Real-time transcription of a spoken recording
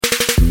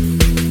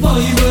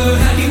While you were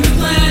hacking the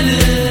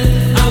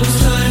planet, I was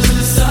trying to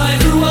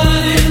decipher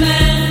what it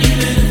meant.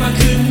 Even if I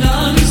couldn't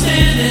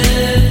understand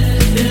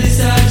it, at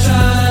least I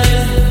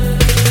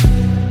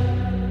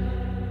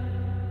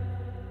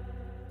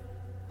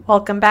tried.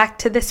 Welcome back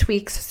to this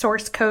week's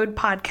Source Code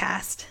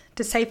Podcast,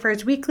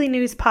 Decipher's weekly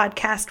news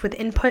podcast with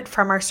input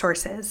from our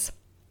sources.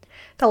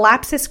 The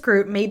Lapsus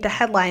Group made the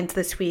headlines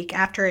this week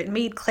after it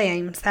made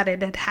claims that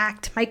it had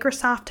hacked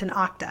Microsoft and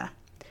Okta.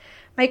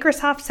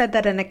 Microsoft said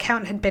that an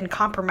account had been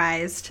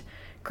compromised,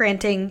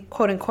 granting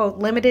quote-unquote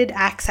limited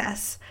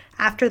access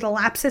after the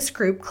Lapsus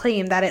Group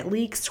claimed that it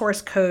leaked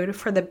source code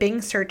for the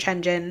Bing search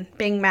engine,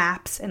 Bing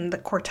Maps, and the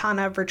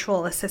Cortana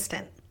virtual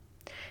assistant.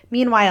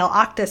 Meanwhile,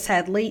 Okta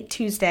said late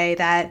Tuesday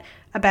that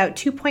about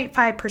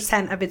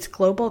 2.5% of its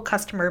global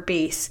customer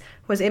base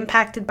was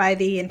impacted by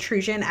the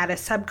intrusion at a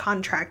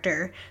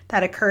subcontractor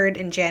that occurred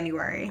in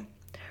January.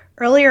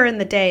 Earlier in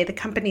the day, the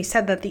company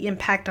said that the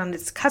impact on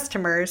its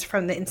customers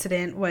from the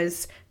incident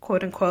was,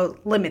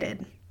 quote-unquote,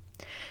 limited.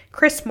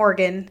 Chris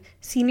Morgan,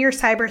 senior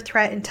cyber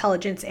threat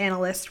intelligence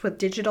analyst with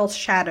Digital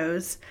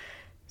Shadows,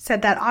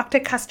 said that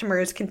Okta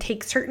customers can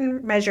take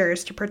certain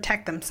measures to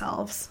protect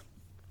themselves.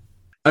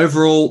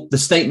 Overall, the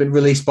statement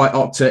released by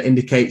Okta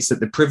indicates that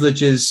the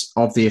privileges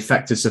of the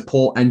affected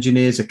support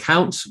engineer's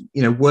accounts,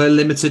 were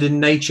limited in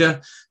nature,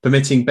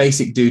 permitting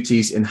basic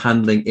duties in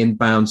handling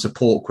inbound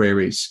support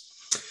queries.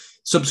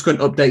 Subsequent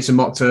updates from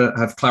Okta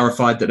have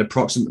clarified that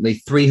approximately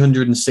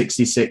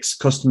 366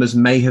 customers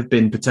may have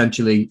been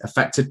potentially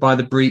affected by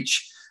the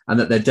breach and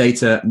that their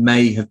data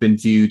may have been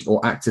viewed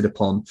or acted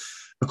upon.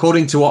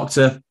 According to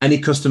Okta, any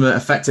customer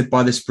affected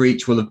by this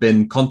breach will have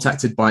been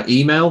contacted by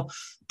email.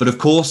 But of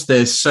course,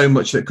 there's so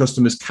much that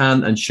customers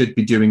can and should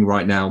be doing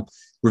right now.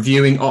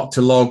 Reviewing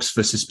Okta logs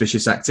for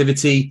suspicious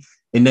activity,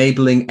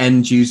 enabling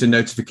end user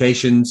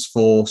notifications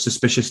for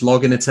suspicious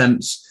login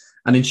attempts,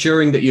 and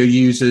ensuring that your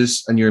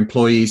users and your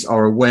employees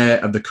are aware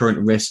of the current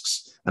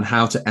risks and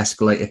how to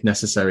escalate if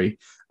necessary.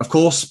 Of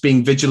course,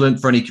 being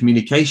vigilant for any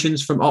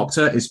communications from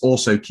Okta is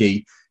also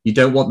key. You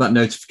don't want that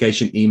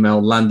notification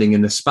email landing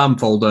in the spam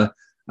folder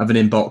of an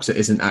inbox that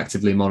isn't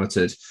actively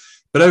monitored.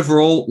 But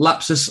overall,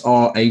 Lapsus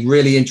are a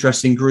really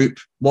interesting group,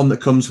 one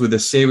that comes with a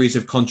series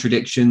of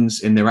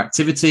contradictions in their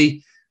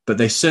activity, but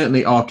they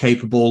certainly are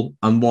capable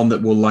and one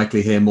that we'll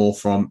likely hear more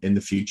from in the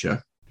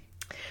future.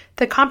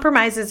 The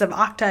compromises of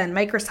Okta and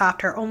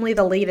Microsoft are only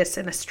the latest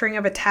in a string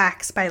of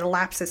attacks by the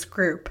Lapsus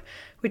Group,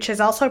 which has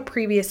also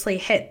previously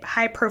hit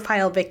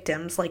high-profile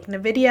victims like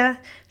NVIDIA,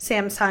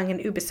 Samsung, and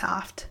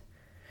Ubisoft.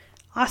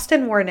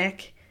 Austin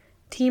Warnick,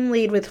 team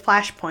lead with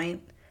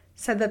Flashpoint,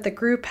 said that the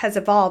group has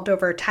evolved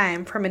over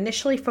time from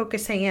initially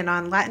focusing in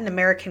on Latin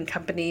American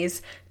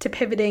companies to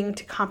pivoting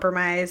to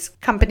compromise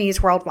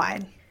companies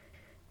worldwide.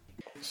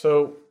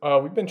 So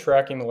we've been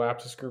tracking the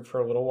Lapsus Group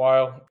for a little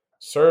while.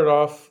 Started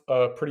off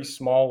pretty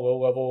small,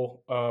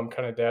 low-level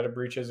kind of data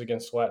breaches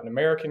against Latin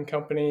American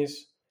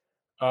companies,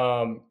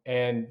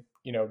 and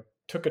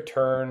took a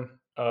turn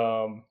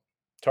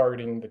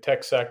targeting the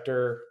tech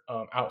sector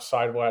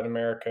outside of Latin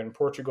America and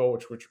Portugal,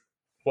 which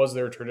was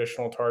their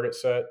traditional target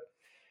set.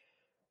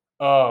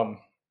 And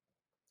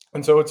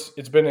so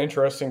it's been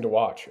interesting to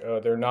watch.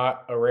 They're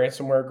not a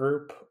ransomware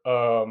group.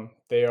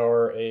 They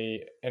are an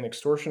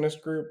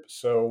extortionist group.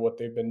 So what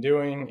they've been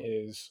doing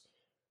is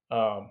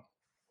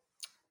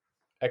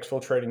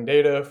exfiltrating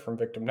data from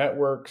victim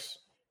networks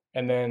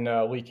and then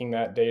leaking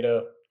that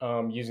data,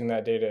 using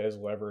that data as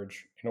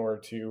leverage in order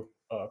to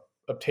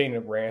obtain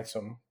a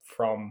ransom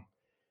from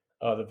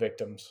the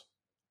victims.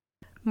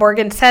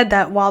 Morgan said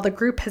that while the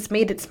group has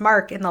made its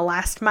mark in the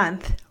last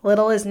month,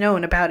 little is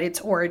known about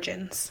its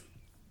origins.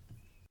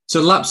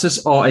 So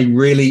Lapsus are a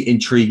really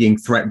intriguing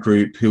threat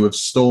group who have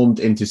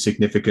stormed into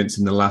significance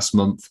in the last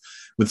month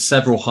with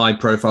several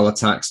high-profile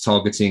attacks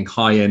targeting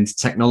high-end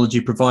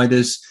technology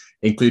providers,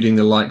 including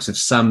the likes of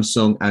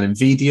Samsung and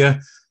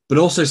NVIDIA, but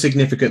also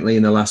significantly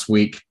in the last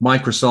week,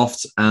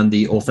 Microsoft and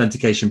the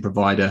authentication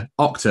provider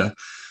Okta.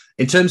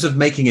 In terms of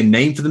making a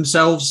name for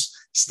themselves,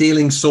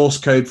 stealing source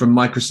code from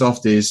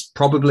Microsoft is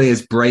probably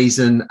as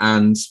brazen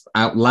and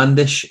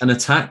outlandish an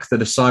attack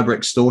that a cyber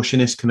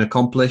extortionist can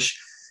accomplish.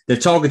 They've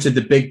targeted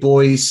the big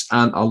boys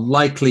and are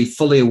likely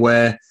fully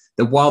aware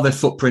that while their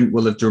footprint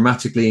will have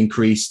dramatically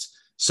increased,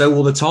 so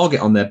will the target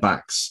on their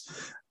backs.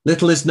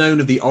 Little is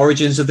known of the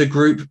origins of the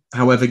group.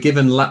 However,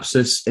 given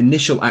Lapsus'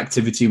 initial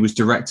activity was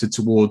directed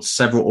towards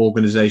several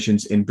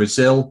organizations in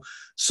Brazil,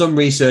 some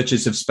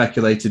researchers have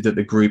speculated that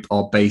the group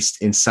are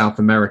based in South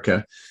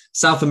America.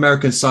 South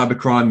American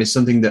cybercrime is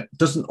something that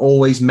doesn't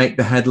always make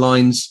the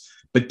headlines,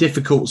 but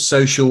difficult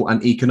social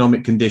and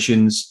economic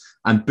conditions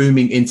and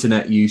booming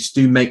internet use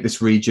do make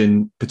this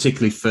region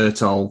particularly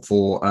fertile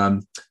for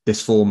this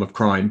form of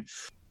crime.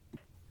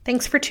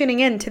 Thanks for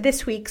tuning in to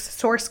this week's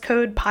Source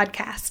Code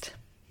Podcast.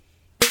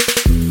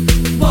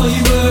 While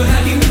you were